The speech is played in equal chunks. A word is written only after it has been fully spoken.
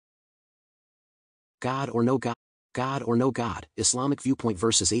God or no God? God or no God, Islamic viewpoint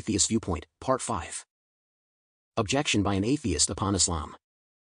versus atheist viewpoint, Part 5. Objection by an atheist upon Islam.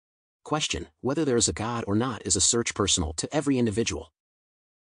 Question: whether there is a God or not is a search personal to every individual.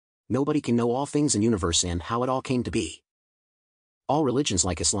 Nobody can know all things in universe and how it all came to be. All religions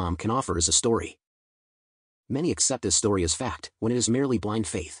like Islam can offer is a story. Many accept this story as fact, when it is merely blind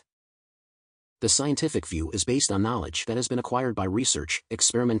faith. The scientific view is based on knowledge that has been acquired by research,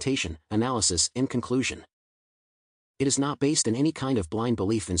 experimentation, analysis, and conclusion. It is not based in any kind of blind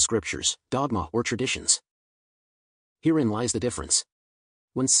belief in scriptures, dogma, or traditions. Herein lies the difference.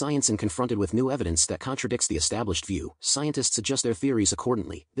 When science is confronted with new evidence that contradicts the established view, scientists adjust their theories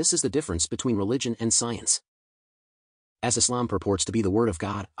accordingly. This is the difference between religion and science. As Islam purports to be the word of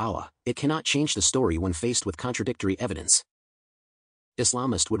God, Allah, it cannot change the story when faced with contradictory evidence.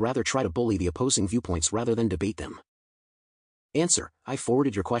 Islamists would rather try to bully the opposing viewpoints rather than debate them. Answer: I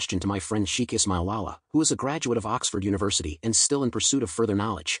forwarded your question to my friend Sheikh Ismail Lala, who is a graduate of Oxford University and still in pursuit of further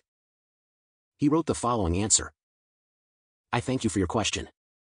knowledge. He wrote the following answer. I thank you for your question.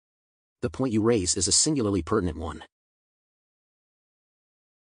 The point you raise is a singularly pertinent one.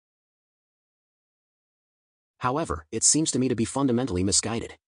 However, it seems to me to be fundamentally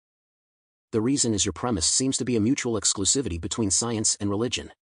misguided. The reason is your premise seems to be a mutual exclusivity between science and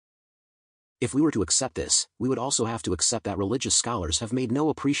religion. If we were to accept this, we would also have to accept that religious scholars have made no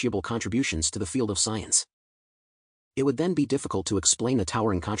appreciable contributions to the field of science. It would then be difficult to explain the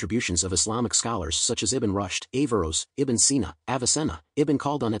towering contributions of Islamic scholars such as Ibn Rushd, Averroes, Ibn Sina, Avicenna, Ibn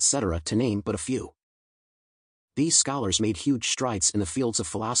Khaldun, etc., to name but a few. These scholars made huge strides in the fields of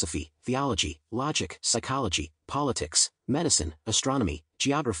philosophy, theology, logic, psychology, politics, medicine, astronomy,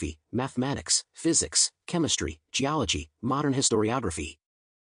 geography, mathematics, physics, chemistry, geology, modern historiography,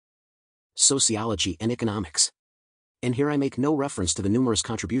 sociology, and economics. And here I make no reference to the numerous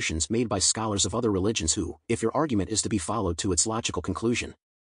contributions made by scholars of other religions who, if your argument is to be followed to its logical conclusion,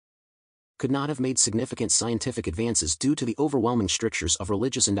 could not have made significant scientific advances due to the overwhelming strictures of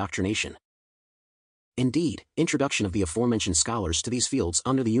religious indoctrination. Indeed, introduction of the aforementioned scholars to these fields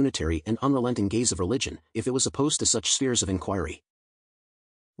under the unitary and unrelenting gaze of religion, if it was opposed to such spheres of inquiry,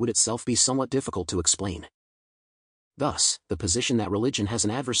 would itself be somewhat difficult to explain. Thus, the position that religion has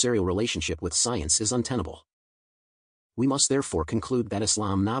an adversarial relationship with science is untenable. We must therefore conclude that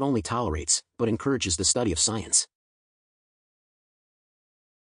Islam not only tolerates, but encourages the study of science.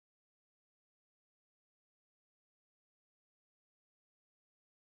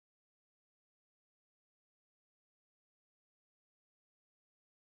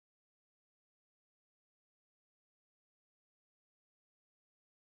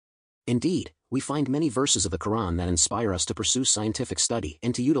 Indeed, we find many verses of the Quran that inspire us to pursue scientific study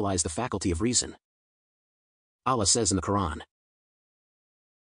and to utilize the faculty of reason. Allah says in the Quran,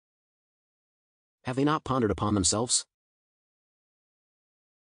 "Have they not pondered upon themselves?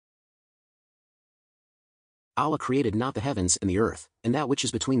 Allah created not the heavens and the earth, and that which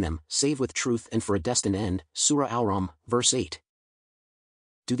is between them, save with truth and for a destined end." Surah Al-Rum, verse 8.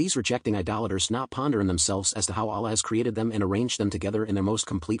 Do these rejecting idolaters not ponder in themselves as to how Allah has created them and arranged them together in their most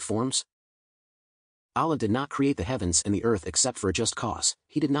complete forms? Allah did not create the heavens and the earth except for a just cause.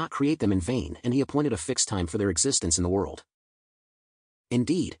 He did not create them in vain, and He appointed a fixed time for their existence in the world.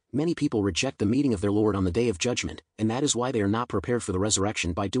 Indeed, many people reject the meeting of their Lord on the Day of Judgment, and that is why they are not prepared for the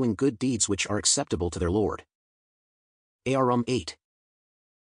resurrection by doing good deeds which are acceptable to their Lord. Ar-Rum 8.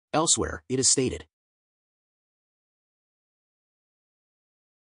 Elsewhere, it is stated,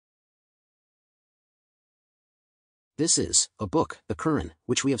 "This is a book, the Quran,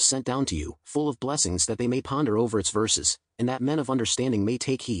 which we have sent down to you, full of blessings that they may ponder over its verses, and that men of understanding may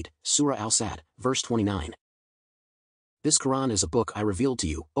take heed." Surah Al-Sad, verse 29. This Quran is a book I revealed to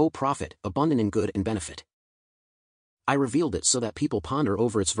you, O Prophet, abundant in good and benefit. I revealed it so that people ponder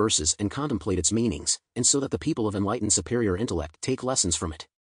over its verses and contemplate its meanings, and so that the people of enlightened superior intellect take lessons from it.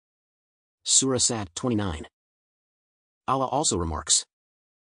 Surah Sad 29. Allah also remarks,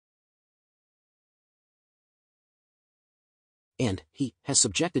 "And He has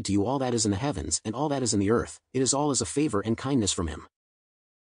subjected to you all that is in the heavens and all that is in the earth. It is all as a favor and kindness from Him."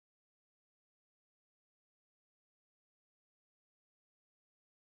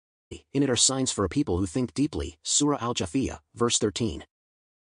 In it are signs for a people who think deeply. Surah Al-Jathiyah, verse 13.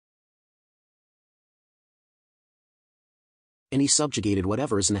 And He subjugated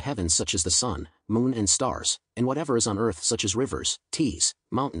whatever is in the heavens such as the sun, moon and stars, and whatever is on earth such as rivers, seas,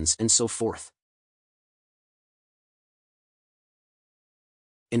 mountains and so forth.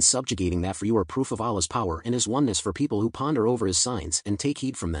 In subjugating that for you are proof of Allah's power and His oneness for people who ponder over His signs and take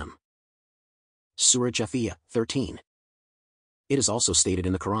heed from them. Surah Jathiyah, 13. It is also stated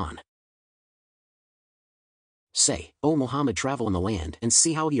in the Quran, Say, O Muhammad, travel in the land and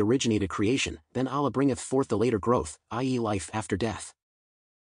see how he originated creation, then Allah bringeth forth the later growth, i.e. life after death.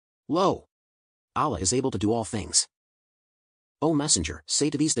 Lo! Allah is able to do all things. O Messenger, say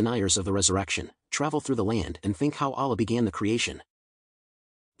to these deniers of the resurrection, travel through the land and think how Allah began the creation.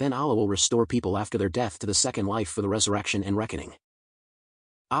 Then Allah will restore people after their death to the second life for the resurrection and reckoning.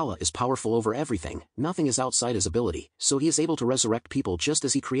 Allah is powerful over everything, nothing is outside his ability, so he is able to resurrect people just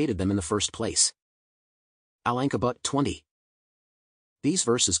as he created them in the first place. Al-Ankabut 20. These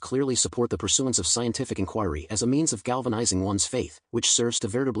verses clearly support the pursuance of scientific inquiry as a means of galvanizing one's faith, which serves to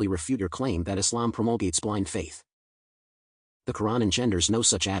veritably refute your claim that Islam promulgates blind faith. The Quran engenders no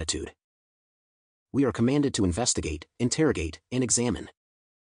such attitude. We are commanded to investigate, interrogate, and examine.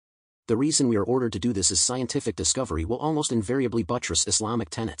 The reason we are ordered to do this is scientific discovery will almost invariably buttress Islamic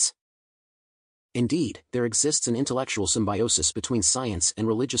tenets. Indeed, there exists an intellectual symbiosis between science and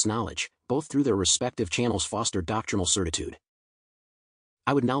religious knowledge, both through their respective channels foster doctrinal certitude.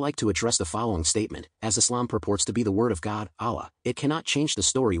 I would now like to address the following statement: as Islam purports to be the word of God, Allah, it cannot change the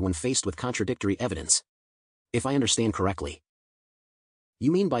story when faced with contradictory evidence. If I understand correctly,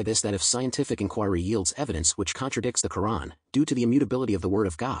 you mean by this that if scientific inquiry yields evidence which contradicts the Quran, due to the immutability of the word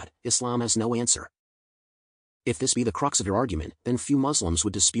of God, Islam has no answer. If this be the crux of your argument, then few Muslims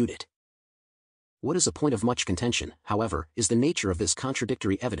would dispute it. What is a point of much contention, however, is the nature of this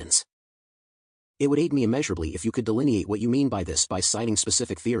contradictory evidence. It would aid me immeasurably if you could delineate what you mean by this by citing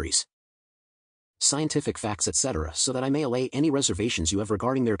specific theories, scientific facts, etc., so that I may allay any reservations you have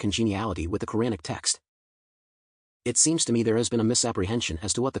regarding their congeniality with the Quranic text. It seems to me there has been a misapprehension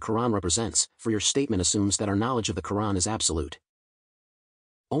as to what the Quran represents, for your statement assumes that our knowledge of the Quran is absolute.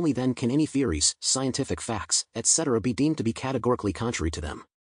 Only then can any theories, scientific facts, etc. be deemed to be categorically contrary to them.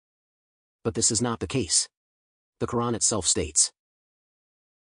 But this is not the case. The Quran itself states,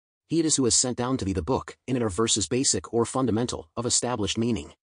 He it is who has sent down to thee the book, in it are verses basic or fundamental, of established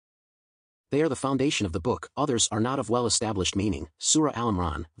meaning. They are the foundation of the book, others are not of well-established meaning. Surah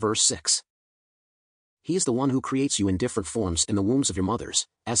Al-Imran, verse 6. He is the one who creates you in different forms in the wombs of your mothers,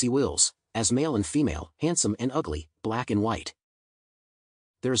 as he wills, as male and female, handsome and ugly, black and white.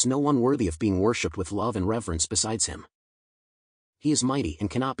 There is no one worthy of being worshipped with love and reverence besides him. He is mighty and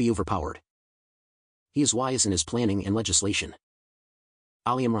cannot be overpowered. He is wise in his planning and legislation.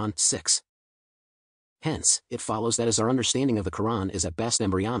 Ali Imran 6. Hence, it follows that as our understanding of the Quran is at best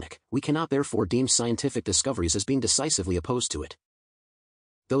embryonic, we cannot therefore deem scientific discoveries as being decisively opposed to it.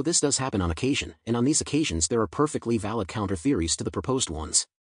 Though this does happen on occasion, and on these occasions there are perfectly valid counter-theories to the proposed ones.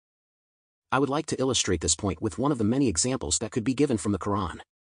 I would like to illustrate this point with one of the many examples that could be given from the Quran.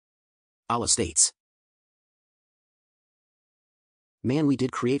 Allah states, Man we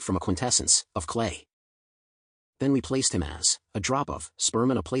did create from a quintessence, of clay. Then we placed him as a drop of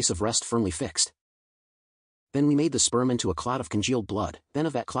sperm in a place of rest firmly fixed. Then we made the sperm into a clot of congealed blood, then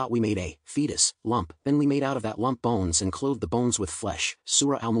of that clot we made a fetus, lump, then we made out of that lump bones and clothed the bones with flesh.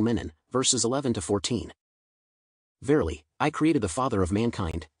 Surah Al-Mu'minun, verses 11 to 14. Verily, I created the father of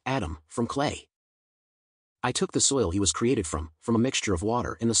mankind, Adam, from clay. I took the soil he was created from a mixture of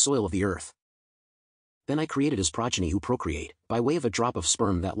water and the soil of the earth. Then I created his progeny who procreate, by way of a drop of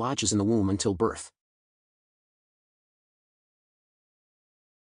sperm that lodges in the womb until birth.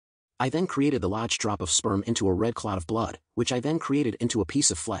 I then created the lodged drop of sperm into a red clot of blood, which I then created into a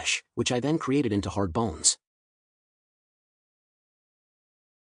piece of flesh, which I then created into hard bones.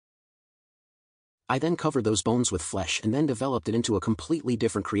 I then covered those bones with flesh and then developed it into a completely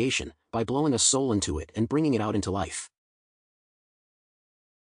different creation, by blowing a soul into it and bringing it out into life.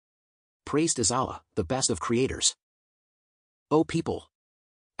 Praised is Allah, the best of creators. O people!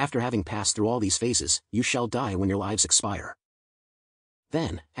 After having passed through all these phases, you shall die when your lives expire.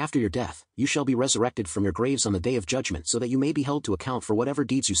 Then, after your death, you shall be resurrected from your graves on the day of judgment so that you may be held to account for whatever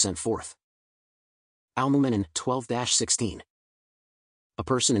deeds you sent forth. Al-Mu'minun 12-16. A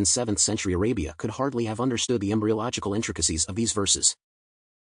person in 7th century Arabia could hardly have understood the embryological intricacies of these verses.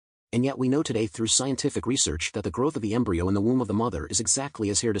 And yet we know today through scientific research that the growth of the embryo in the womb of the mother is exactly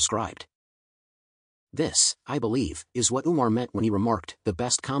as here described. This, I believe, is what Umar meant when he remarked, the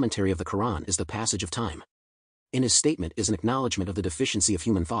best commentary of the Quran is the passage of time. In his statement is an acknowledgement of the deficiency of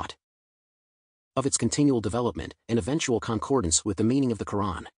human thought, of its continual development and eventual concordance with the meaning of the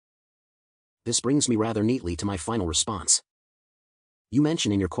Quran. This brings me rather neatly to my final response. You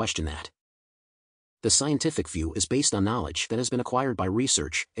mention in your question that the scientific view is based on knowledge that has been acquired by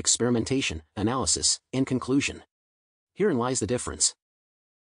research, experimentation, analysis, and conclusion. Herein lies the difference.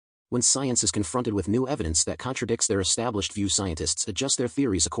 When science is confronted with new evidence that contradicts their established view, scientists adjust their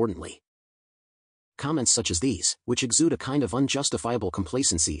theories accordingly. Comments such as these, which exude a kind of unjustifiable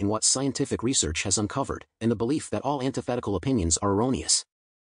complacency in what scientific research has uncovered, and the belief that all antithetical opinions are erroneous,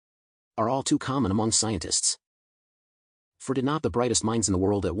 are all too common among scientists. For did not the brightest minds in the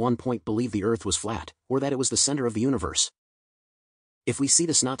world at one point believe the Earth was flat, or that it was the center of the universe? If we see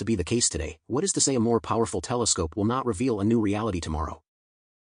this not to be the case today, what is to say a more powerful telescope will not reveal a new reality tomorrow?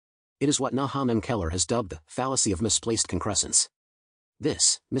 It is what Nahum M. Keller has dubbed the fallacy of misplaced concrescence.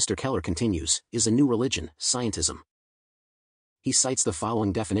 This, Mr. Keller continues, is a new religion, scientism. He cites the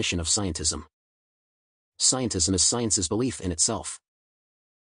following definition of scientism. Scientism is science's belief in itself.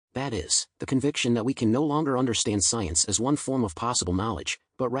 That is, the conviction that we can no longer understand science as one form of possible knowledge,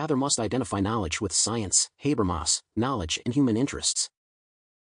 but rather must identify knowledge with science, Habermas, knowledge and human interests.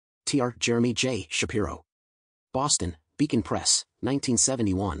 Tr. Jeremy J. Shapiro. Boston, Beacon Press,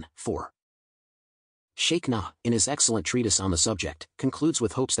 1971, 4. Sheikh Nah, in his excellent treatise on the subject, concludes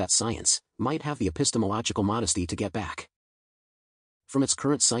with hopes that science might have the epistemological modesty to get back from its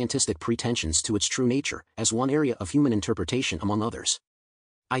current scientific pretensions to its true nature, as one area of human interpretation among others.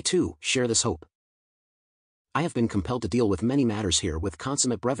 I too share this hope. I have been compelled to deal with many matters here with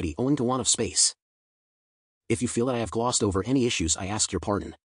consummate brevity owing to want of space. If you feel that I have glossed over any issues, I ask your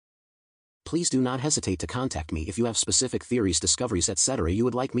pardon. Please do not hesitate to contact me if you have specific theories, discoveries, etc. you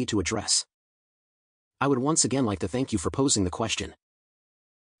would like me to address. I would once again like to thank you for posing the question.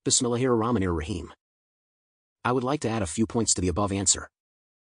 Bismillahirrahmanirrahim. I would like to add a few points to the above answer.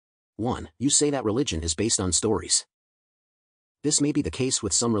 1. You say that religion is based on stories. This may be the case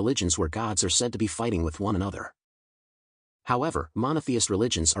with some religions where gods are said to be fighting with one another. However, monotheist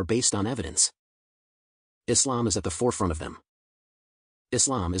religions are based on evidence. Islam is at the forefront of them.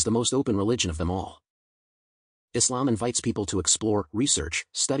 Islam is the most open religion of them all. Islam invites people to explore, research,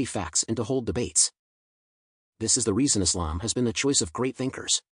 study facts and to hold debates. This is the reason Islam has been the choice of great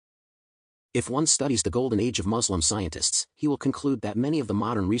thinkers. If one studies the golden age of Muslim scientists, he will conclude that many of the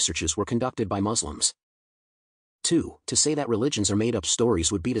modern researches were conducted by Muslims. 2. To say that religions are made-up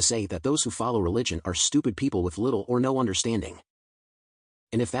stories would be to say that those who follow religion are stupid people with little or no understanding.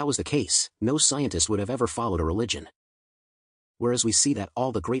 And if that was the case, no scientist would have ever followed a religion. Whereas we see that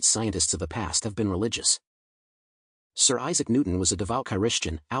all the great scientists of the past have been religious. Sir Isaac Newton was a devout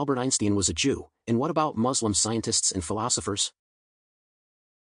Christian, Albert Einstein was a Jew, and what about Muslim scientists and philosophers?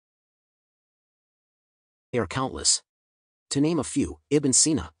 They are countless. To name a few, Ibn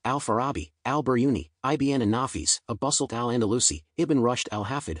Sina, Al-Farabi, Al-Biruni, Ibn Nafis, Abusalt al-Andalusi, Ibn Rushd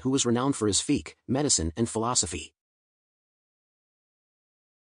al-Hafid, who was renowned for his fiqh, medicine and philosophy.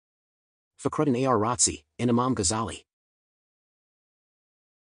 Fakhruddin ar-Razi, and Imam Ghazali.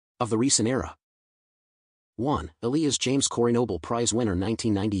 Of the recent era. 1. Elias James Corey Nobel Prize winner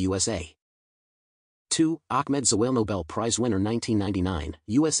 1990 USA. 2. Ahmed Zawel Nobel Prize winner 1999,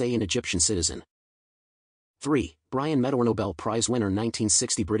 USA and Egyptian citizen. 3. Brian Medawar Nobel Prize winner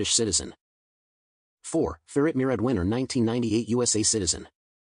 1960 British citizen. 4. Farid Murad winner 1998 USA citizen.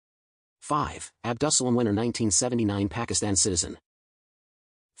 5. Abdussalam winner 1979 Pakistan citizen.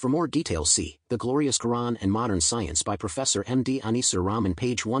 For more details see, The Glorious Quran and Modern Science by Professor M.D. Anisur Rahman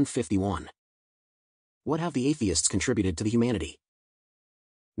page 151. What have the atheists contributed to the humanity?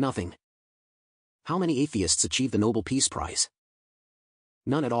 Nothing. How many atheists achieved the Nobel Peace Prize?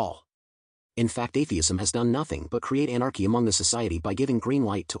 None at all. In fact, atheism has done nothing but create anarchy among the society by giving green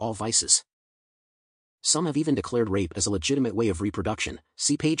light to all vices. Some have even declared rape as a legitimate way of reproduction,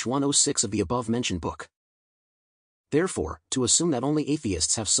 see page 106 of the above-mentioned book. Therefore, to assume that only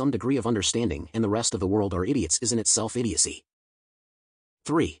atheists have some degree of understanding and the rest of the world are idiots is in itself idiocy.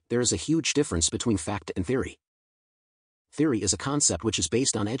 3. There is a huge difference between fact and theory. Theory is a concept which is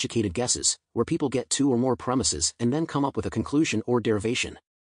based on educated guesses, where people get two or more premises and then come up with a conclusion or derivation.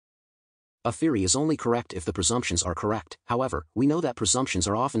 A theory is only correct if the presumptions are correct. However, we know that presumptions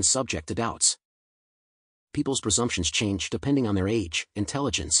are often subject to doubts. People's presumptions change depending on their age,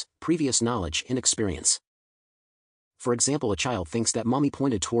 intelligence, previous knowledge and experience. For example, a child thinks that mommy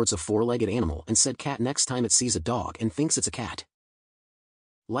pointed towards a four-legged animal and said cat next time it sees a dog and thinks it's a cat.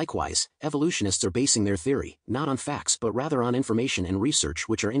 Likewise, evolutionists are basing their theory, not on facts but rather on information and research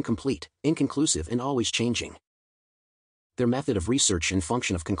which are incomplete, inconclusive and always changing. Their method of research and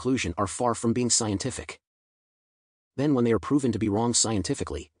function of conclusion are far from being scientific. Then when they are proven to be wrong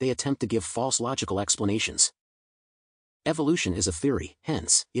scientifically, they attempt to give false logical explanations. Evolution is a theory,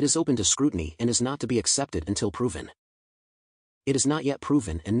 hence, it is open to scrutiny and is not to be accepted until proven. It is not yet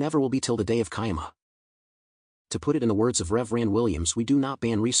proven and never will be till the day of Qiyamah. To put it in the words of Rev. Rand Williams, we do not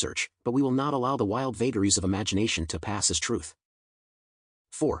ban research, but we will not allow the wild vagaries of imagination to pass as truth.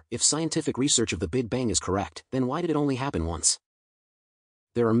 4. If scientific research of the Big Bang is correct, then why did it only happen once?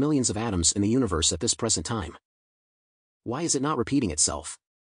 There are millions of atoms in the universe at this present time. Why is it not repeating itself?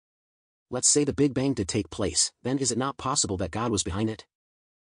 Let's say the Big Bang did take place, then is it not possible that God was behind it?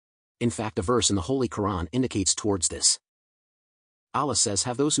 In fact, a verse in the Holy Quran indicates towards this. Allah says,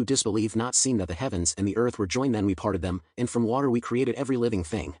 "Have those who disbelieve not seen that the heavens and the earth were joined, then we parted them, and from water we created every living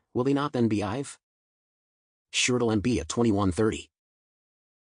thing, will they not then be Ive?" Surah Al-Anbiya 21:30.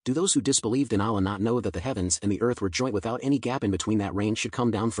 Do those who disbelieved in Allah not know that the heavens and the earth were joined without any gap in between, that rain should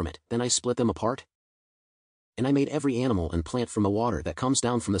come down from it, then I split them apart? And I made every animal and plant from the water that comes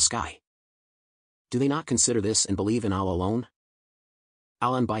down from the sky. Do they not consider this and believe in Allah alone?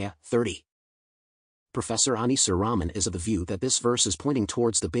 Al-Anbiya 30. Professor Anisur Rahman is of the view that this verse is pointing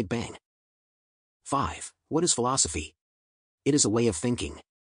towards the Big Bang. 5. What is philosophy? It is a way of thinking.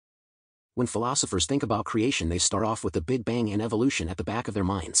 When philosophers think about creation, they start off with the Big Bang and evolution at the back of their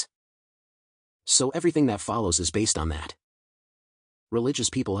minds. So everything that follows is based on that. Religious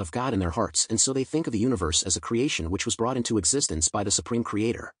people have God in their hearts, and so they think of the universe as a creation which was brought into existence by the Supreme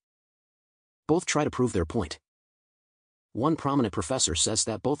Creator. Both try to prove their point. One prominent professor says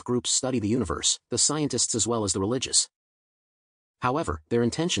that both groups study the universe, the scientists as well as the religious. However, their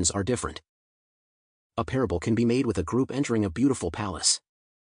intentions are different. A parable can be made with a group entering a beautiful palace.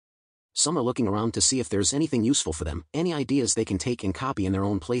 Some are looking around to see if there's anything useful for them, any ideas they can take and copy in their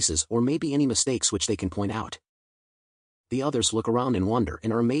own places, or maybe any mistakes which they can point out. The others look around in wonder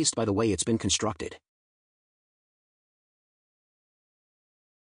and are amazed by the way it's been constructed.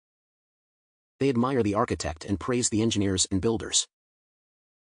 They admire the architect and praise the engineers and builders.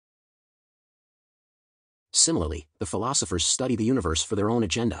 Similarly, the philosophers study the universe for their own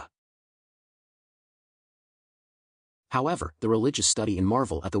agenda. However, the religious study and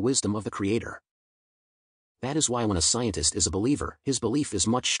marvel at the wisdom of the Creator. That is why when a scientist is a believer, his belief is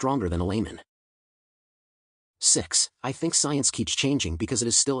much stronger than a layman. 6. I think science keeps changing because it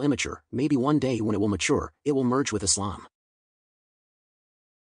is still immature. Maybe one day when it will mature, it will merge with Islam.